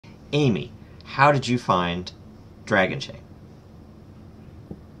Amy, how did you find Dragonchain?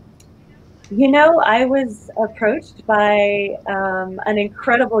 You know, I was approached by an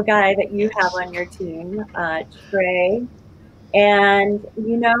incredible guy that you have on your team, Trey, and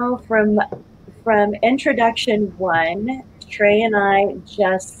you know, from introduction one, Trey and I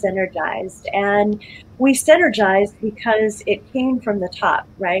just synergized, and we synergized because it came from the top,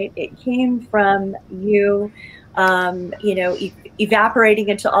 right? It came from you, evaporating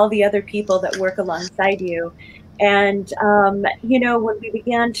into all the other people that work alongside you. And, you know, when we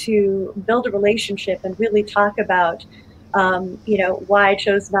began to build a relationship and really talk about, why I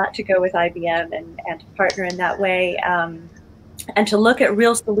chose not to go with IBM and to partner in that way, and to look at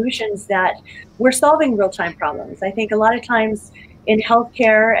real solutions that we're solving real-time problems. I think a lot of times in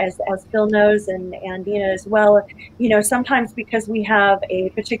healthcare, as Phil knows, and Dina as well, you know, sometimes because we have a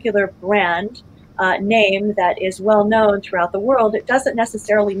particular brand name that is well known throughout the world, it doesn't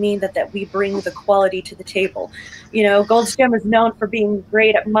necessarily mean that we bring the quality to the table. You know, Gold's Gym is known for being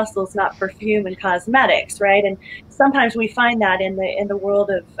great at muscles, not perfume and cosmetics, right? And sometimes we find that in the world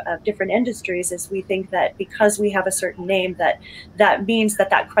of different industries, is we think that because we have a certain name, that means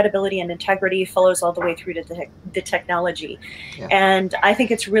that credibility and integrity follows all the way through to the technology. Yeah. And I think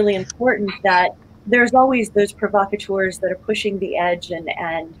it's really important that there's always those provocateurs that are pushing the edge and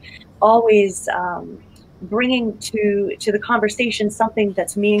always bringing to the conversation something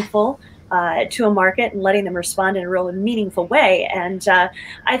that's meaningful to a market and letting them respond in a real meaningful way. And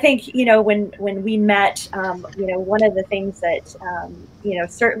I think, you know, when we met, you know, one of the things that, you know,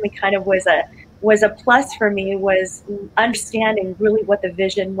 certainly kind of was a plus for me was understanding really what the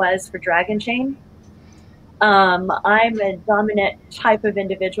vision was for Dragonchain. I'm a dominant type of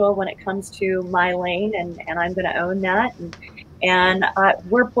individual when it comes to my lane, and I'm going to own that. And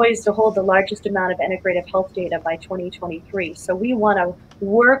we're poised to hold the largest amount of integrative health data by 2023. So we want to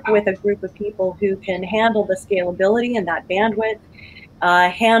work with a group of people who can handle the scalability and that bandwidth,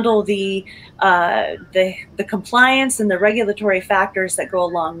 handle the compliance and the regulatory factors that go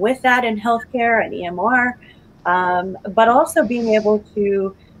along with that in healthcare and EMR, but also being able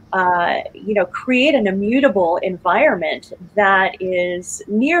to you know, create an immutable environment that is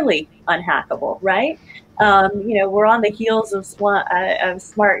nearly unhackable, right? You know, we're on the heels of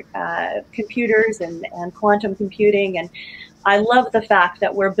smart computers and quantum computing, and I love the fact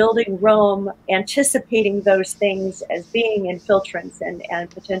that we're building Rome anticipating those things as being infiltrants and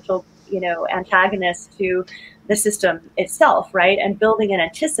potential, you know, antagonists to the system itself, right? And building and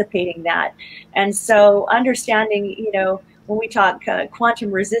anticipating that. And so understanding, you know, when we talk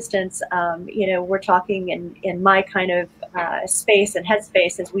quantum resistance, you know, we're talking in my kind of space and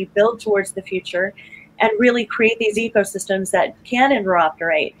headspace as we build towards the future and really create these ecosystems that can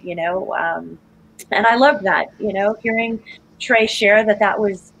interoperate, you know. And I love that, you know, hearing Trey share that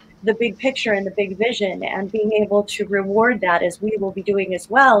was the big picture and the big vision, and being able to reward that as we will be doing as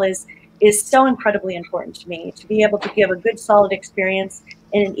well is so incredibly important to me, to be able to give a good solid experience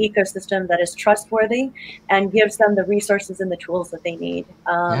in an ecosystem that is trustworthy and gives them the resources and the tools that they need.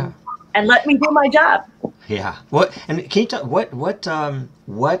 Yeah. And let me do my job. Yeah. What and can you tell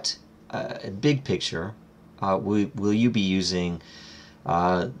what big picture will you be using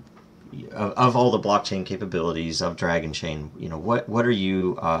of all the blockchain capabilities of Dragonchain? You know, what are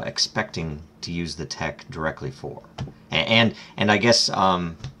you expecting to use the tech directly for? And I guess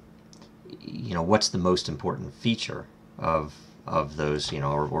you know, what's the most important feature of those? You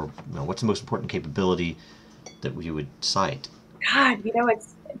know, or you know, what's the most important capability that we would cite? God, you know,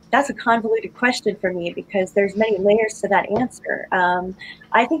 that's a convoluted question for me because there's many layers to that answer.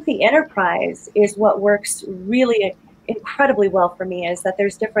 I think the enterprise is what works really incredibly well for me, is that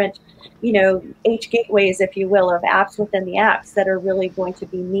there's different, you know, H gateways, if you will, of apps within the apps that are really going to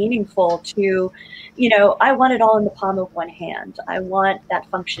be meaningful to, you know, I want it all in the palm of one hand. I want that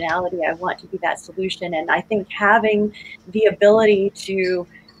functionality. I want to be that solution. And I think having the ability to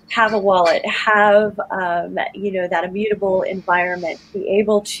have a wallet, have, you know, that immutable environment, be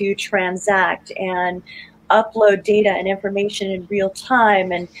able to transact and upload data and information in real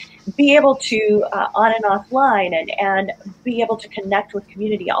time, and be able to on and offline, and be able to connect with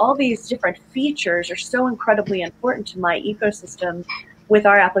community. All these different features are so incredibly important to my ecosystem with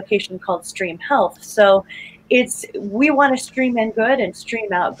our application called Stream Health. So we want to stream in good and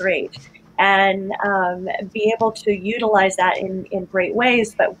stream out great, and be able to utilize that in great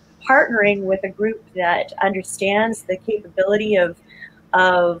ways, but partnering with a group that understands the capability of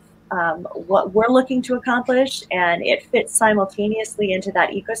what we're looking to accomplish, and it fits simultaneously into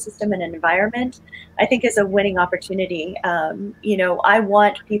that ecosystem and environment, I think is a winning opportunity. You know, I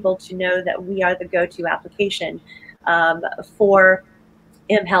want people to know that we are the go-to application for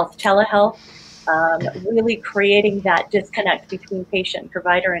mHealth, telehealth, really creating that disconnect between patient,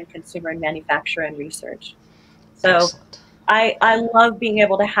 provider, and consumer, and manufacturer and research. So Excellent. I love being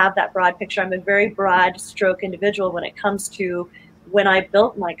able to have that broad picture. I'm a very broad stroke individual when it comes to when I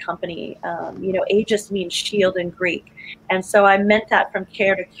built my company. Aegis means shield in Greek. And so I meant that from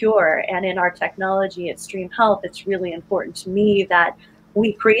care to cure. And in our technology at Stream Health, it's really important to me that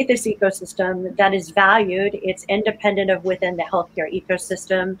we create this ecosystem that is valued, it's independent of within the healthcare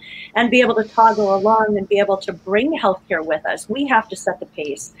ecosystem, and be able to toggle along and be able to bring healthcare with us. We have to set the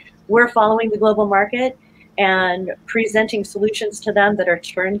pace. We're following the global market and presenting solutions to them that are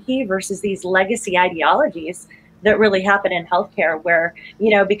turnkey versus these legacy ideologies that really happen in healthcare where,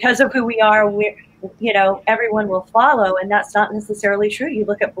 because of who we are, everyone will follow. And that's not necessarily true. You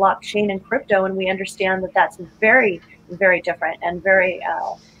look at blockchain and crypto and we understand that that's very, very different and very,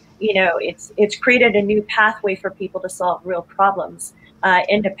 it's created a new pathway for people to solve real problems,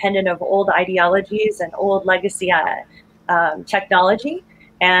 independent of old ideologies and old legacy technology.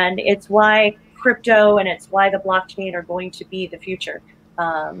 And it's why crypto and it's why the blockchain are going to be the future,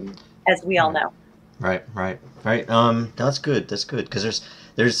 as we all know. Right. That's good. Because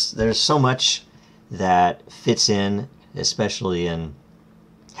there's so much that fits in, especially in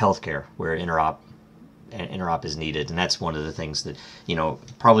healthcare, where interop is needed, and that's one of the things that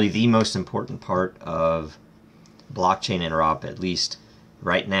probably the most important part of blockchain interop, at least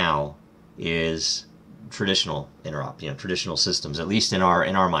right now, is traditional interop, traditional systems, at least in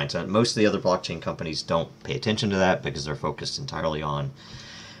our minds. Most of the other blockchain companies don't pay attention to that because they're focused entirely on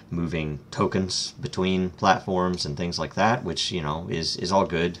moving tokens between platforms and things like that, which is all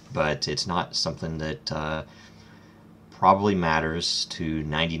good, but it's not something that probably matters to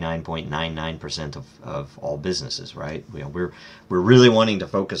 99.99% of all businesses, right? We're really wanting to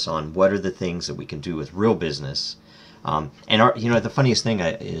focus on what are the things that we can do with real business. And the funniest thing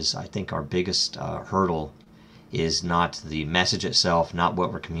is I think our biggest hurdle is not the message itself, not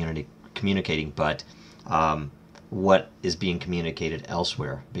what we're communicating, but what is being communicated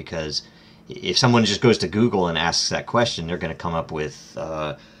elsewhere. Because if someone just goes to Google and asks that question, they're going to come up with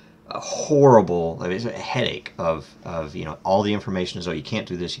a horrible, a headache of all the information is, oh, you can't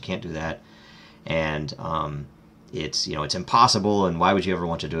do this, you can't do that, and it's it's impossible, and why would you ever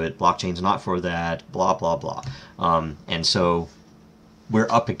want to do it? Blockchain's not for that, blah blah blah. And so we're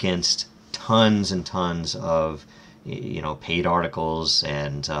up against tons and tons of paid articles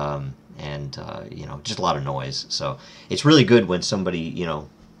and just a lot of noise. So it's really good when somebody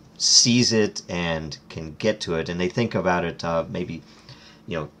sees it and can get to it, and they think about it, maybe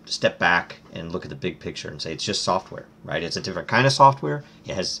step back and look at the big picture and say it's just software, right? It's a different kind of software.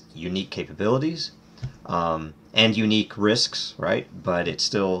 It has unique capabilities and unique risks, right? But it's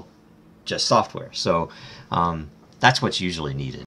still just software. So that's what's usually needed.